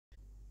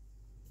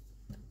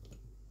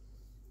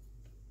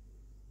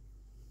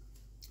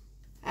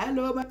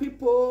Hello my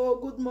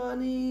people, good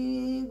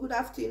morning, good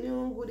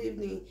afternoon, good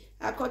evening.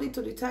 According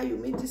to the time you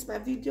made this my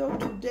video,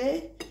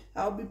 today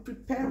I'll be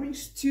preparing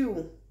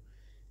stew.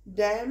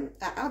 Then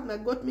I have my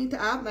goat meat,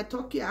 I have my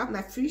turkey, I have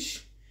my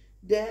fish.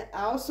 Then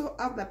I also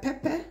have my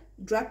pepper,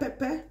 dry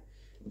pepper.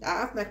 I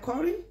have my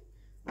curry,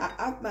 I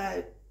have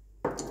my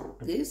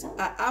this,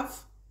 I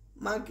have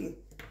Maggi.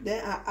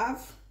 Then I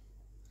have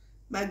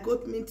my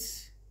goat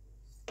meat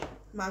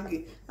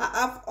Maggi. I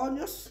have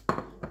onions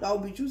that I'll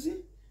be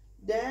using.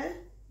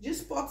 Then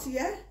this pot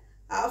here,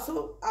 I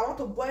want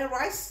to boil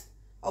rice.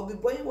 I'll be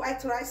boiling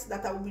white rice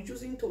that I will be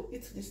using to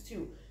eat the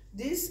stew.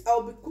 This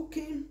I'll be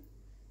cooking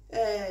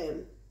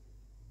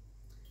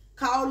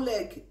cow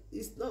leg.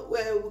 It's not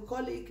where we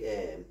call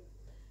it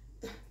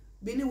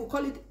Benin, we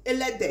call it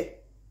elede.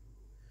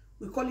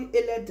 We call it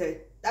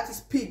elede. That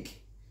is pig.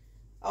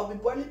 I'll be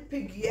boiling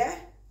pig here.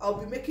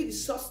 I'll be making the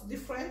sauce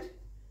different.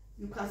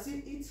 You can see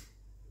it.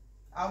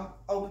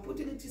 I'll be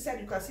putting it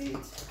inside. You can see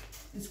it.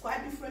 It's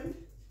quite different.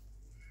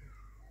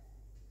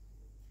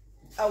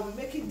 I'll be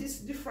making this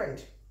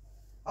different.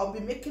 I'll be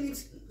making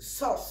it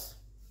sauce.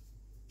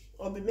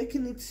 I'll be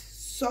making it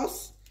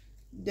sauce.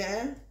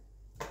 Then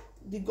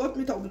the goat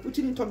meat, I'll be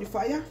putting it on the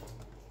fire.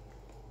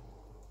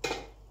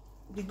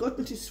 The goat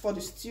meat is for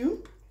the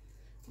stew.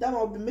 Then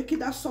I'll be making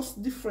that sauce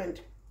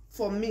different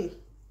for me.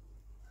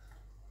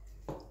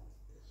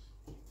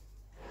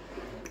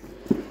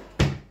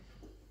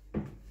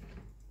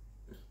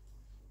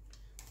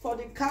 For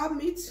the cow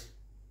meat,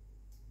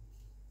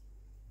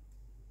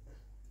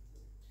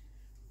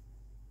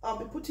 I'll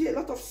be putting a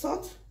lot of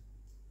salt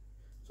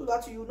so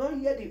that you don't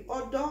hear the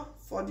odor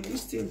for the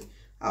listing.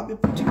 I'll be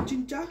putting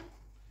ginger.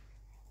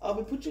 I'll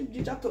be putting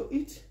ginger to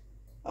it.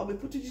 I'll be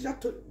putting ginger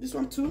to this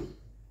one too.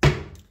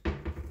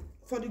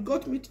 For the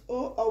goat meat,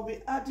 I'll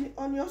be adding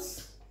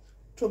onions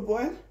to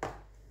boil.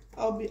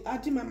 I'll be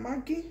adding my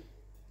Maggi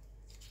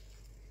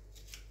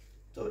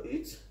to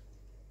it.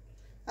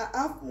 I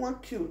have 1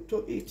 cube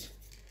to it.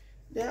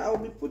 Then I'll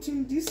be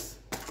putting this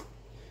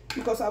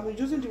because I'll be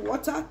using the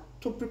water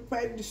to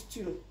prepare the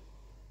stew.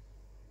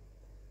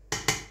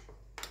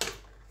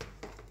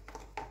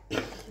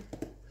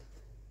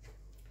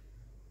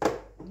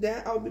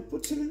 Then I'll be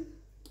putting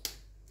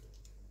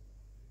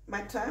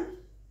my thyme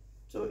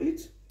to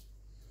it.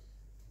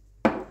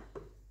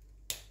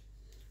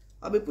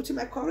 I'll be putting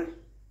my curry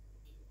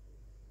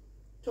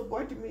to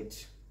boil the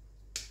meat.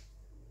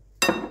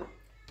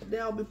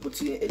 Then I'll be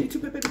putting a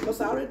little pepper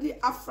because I already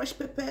have fresh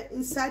pepper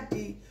inside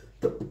the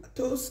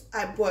potatoes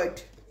I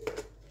boiled.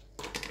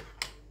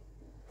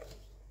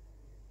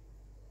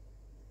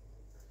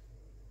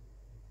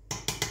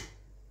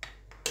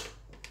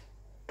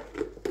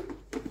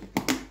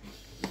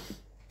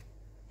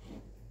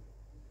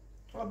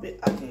 I'll be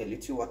adding a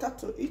little water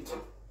to it.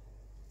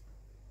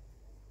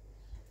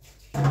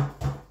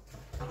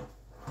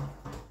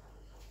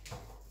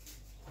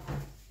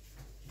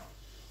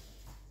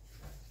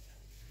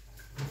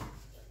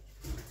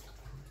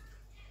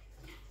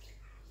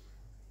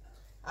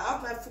 I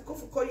have my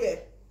fuko here.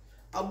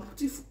 I'll be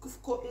putting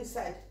fuko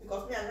inside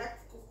because me I like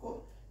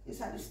fuko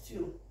inside the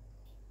stew.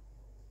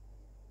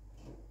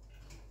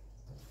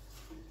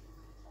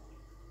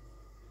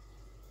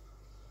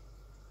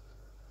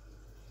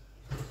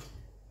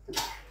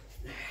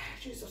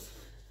 Jesus.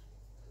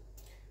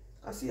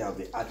 I see I'll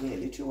be adding a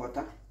little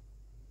water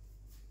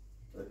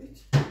to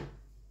it.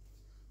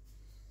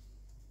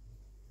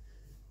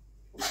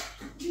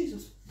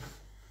 Jesus.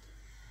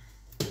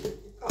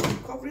 I'll be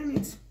covering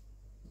it.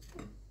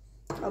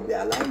 I'll be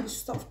allowing the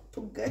stuff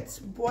to get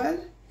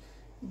boiled.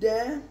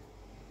 Then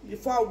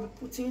before I'll be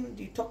putting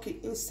the turkey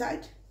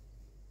inside.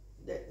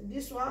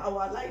 This one I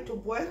will allow it to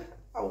boil.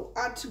 I will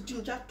add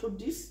ginger to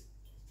this.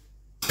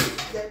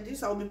 Then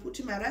this I'll be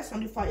putting my rice on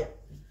the fire.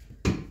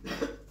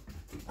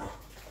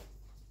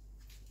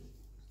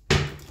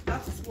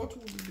 That is what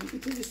we will be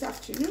eating this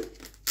afternoon.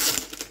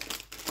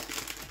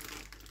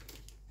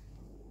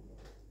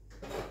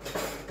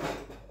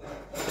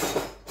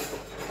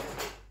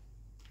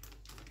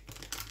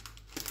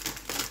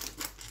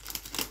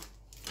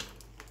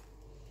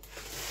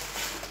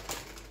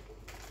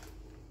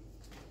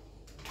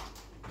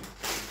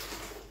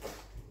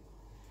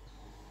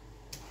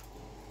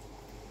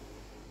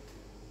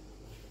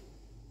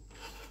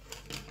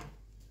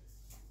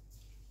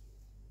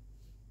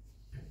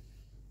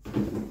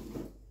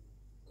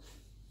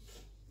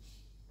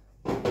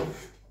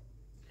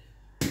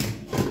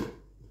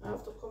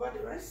 Cover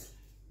the rice.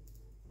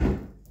 And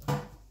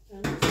I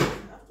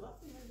have to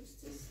apply this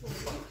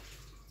slowly.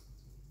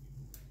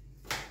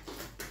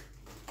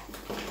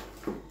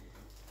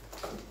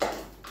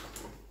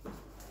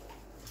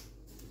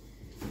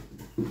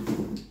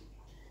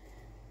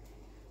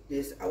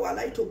 This I will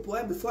allow it to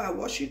boil before I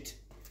wash it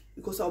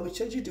because I'll be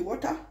changing the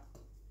water.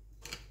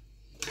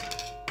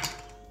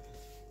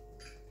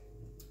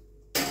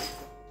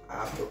 I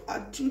have to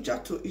add ginger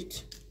to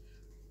it.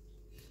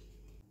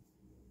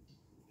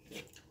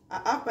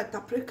 I have my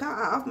paprika,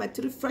 I have my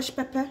 3 fresh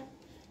pepper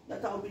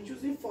that I'll be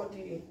using for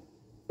the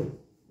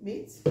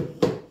meat.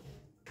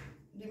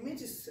 The meat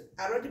meat is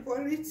already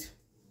boiled.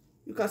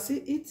 You can see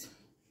it.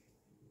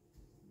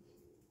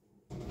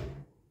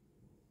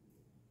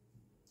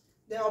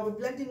 Then I'll be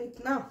blending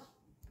it now.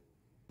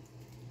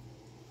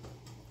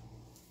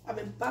 I'm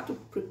about to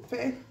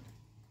prepare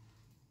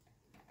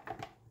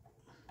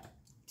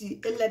the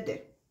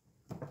elede.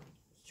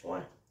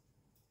 Schweine.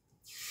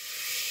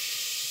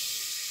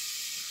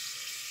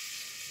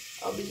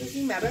 I'll be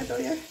using my red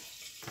oil.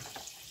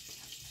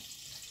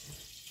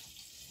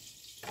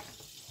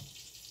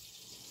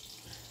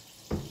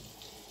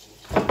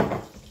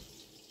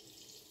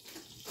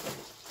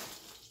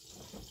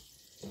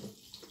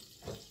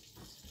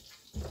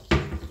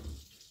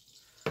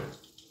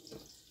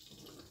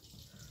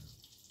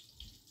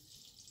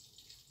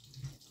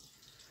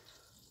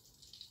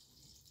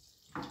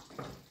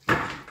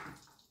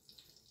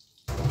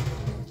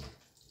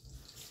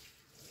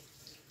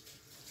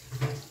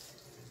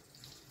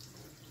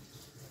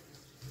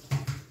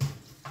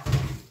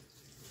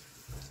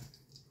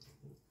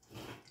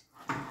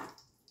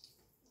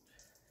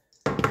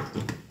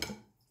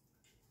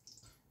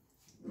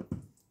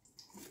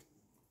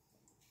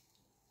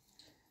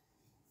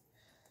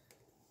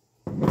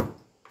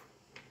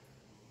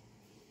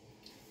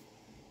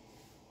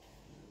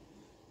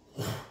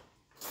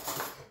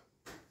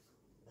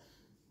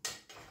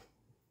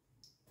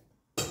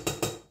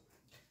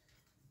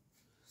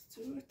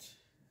 Do it.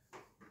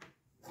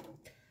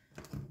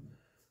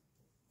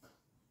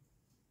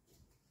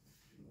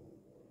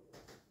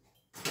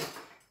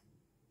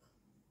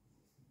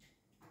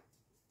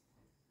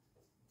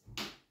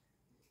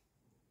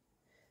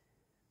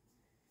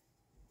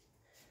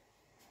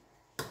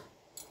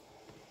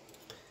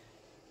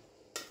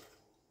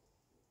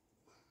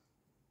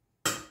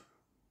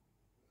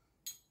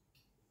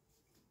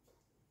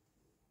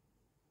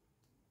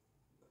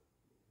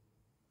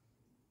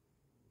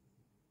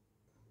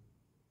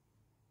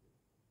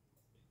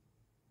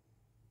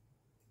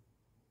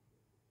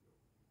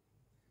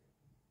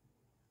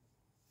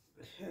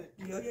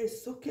 The oil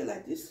is okay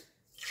like this.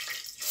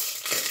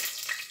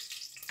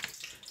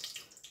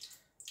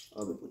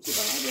 I'll be putting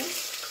it there.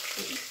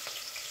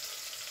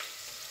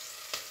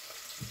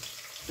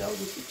 So I'll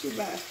be putting it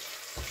back.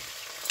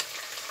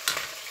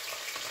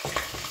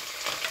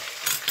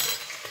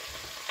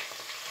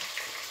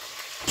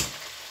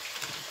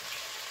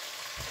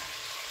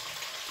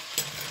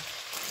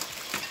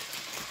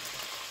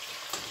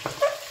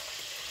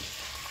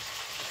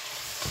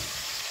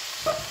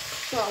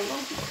 So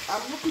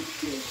I'm not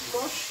putting it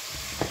much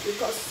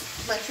because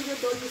my children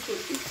don't used to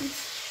eat it.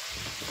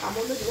 I'm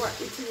only the one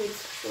eating it.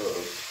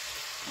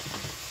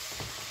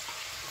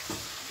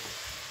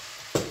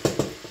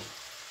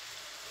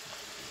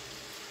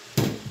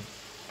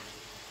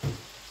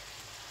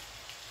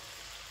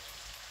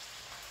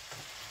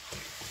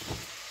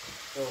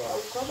 So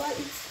I'll cover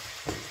it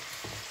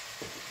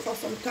for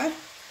some time.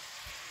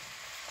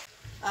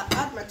 I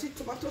add my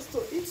tomatoes to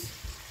it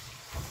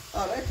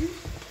already.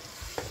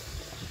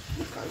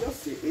 You can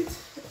just see it.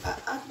 I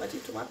add my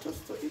tomatoes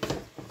to it.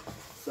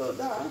 So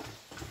now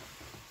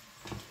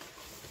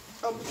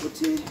I'll be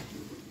putting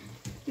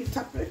the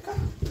paprika.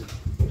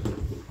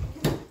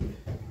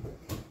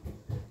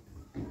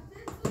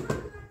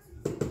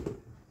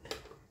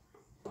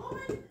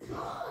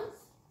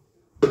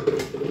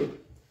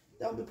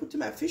 I'll be putting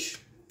my fish.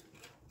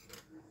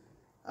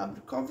 I'll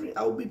be covering.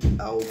 I'll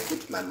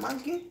put my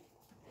Maggi.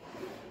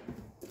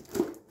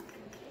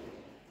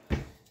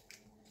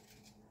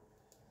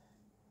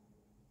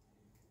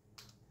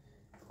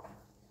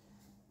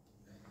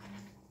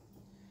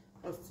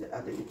 I'll still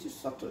add a little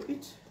salt to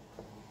it.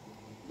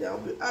 Then I'll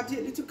be adding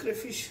a little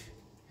crayfish.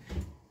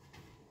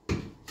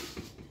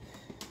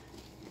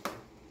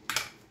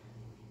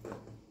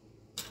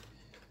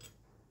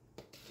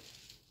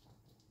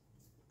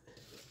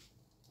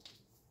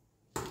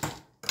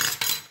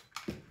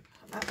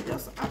 I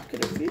just add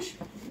crayfish.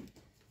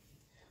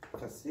 You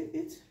can see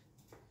it.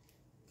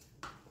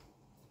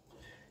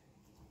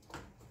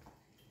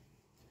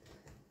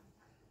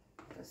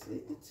 I see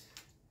it.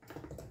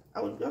 I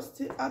will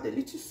just add a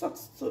little salt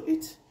to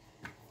it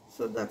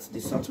so that the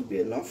salt will be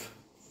enough.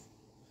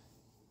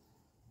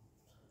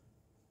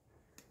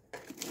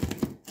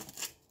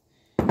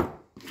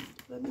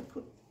 Let me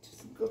put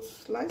this goat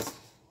slice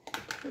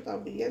so that I'll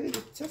be getting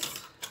the taste.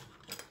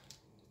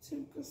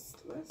 Goat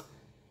slice.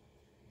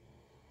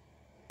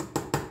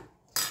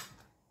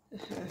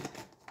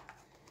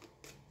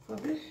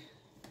 Okay.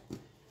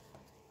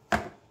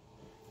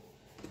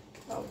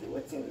 I'll be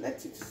waiting,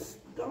 let it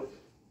done.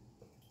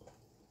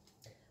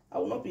 I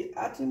will not be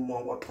adding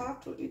more water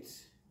to it.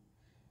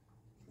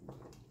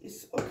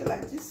 It's okay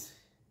like this.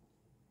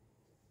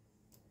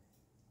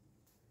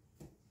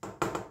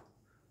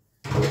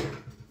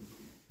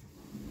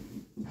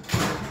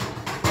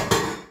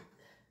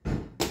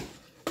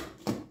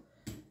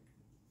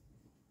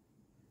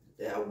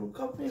 Then I will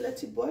cover it,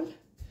 let it boil.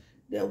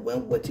 Then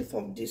when waiting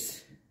for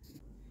this,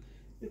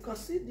 you can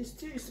see the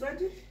stew is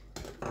ready.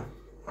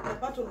 I'm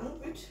about to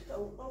remove it. I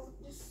will off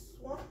this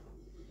one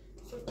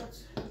so that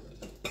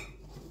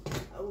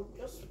I will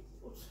just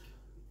put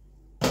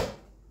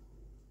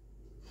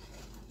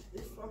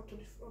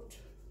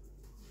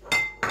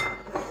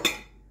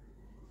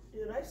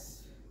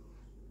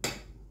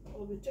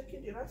we'll be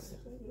taking the rice. So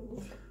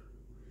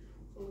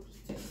we'll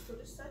stick to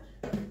this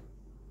side.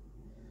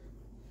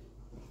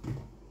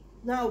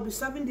 Now I'll be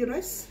serving the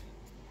rice.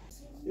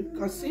 You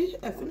can see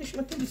I finished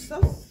making the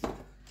sauce.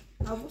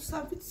 I will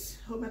serve it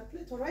on my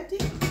plate already.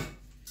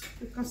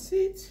 You can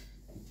see it.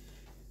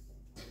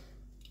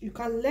 You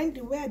can learn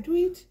the way I do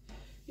it.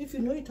 If you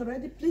know it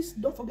already, please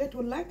don't forget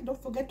to like,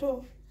 don't forget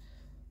to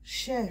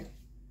share.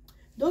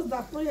 Those that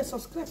are not yet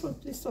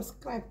subscribed, please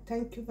subscribe.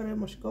 Thank you very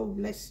much. God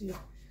bless you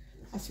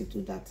as you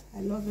do that.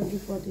 I love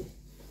everybody.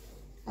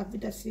 Happy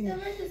to see you.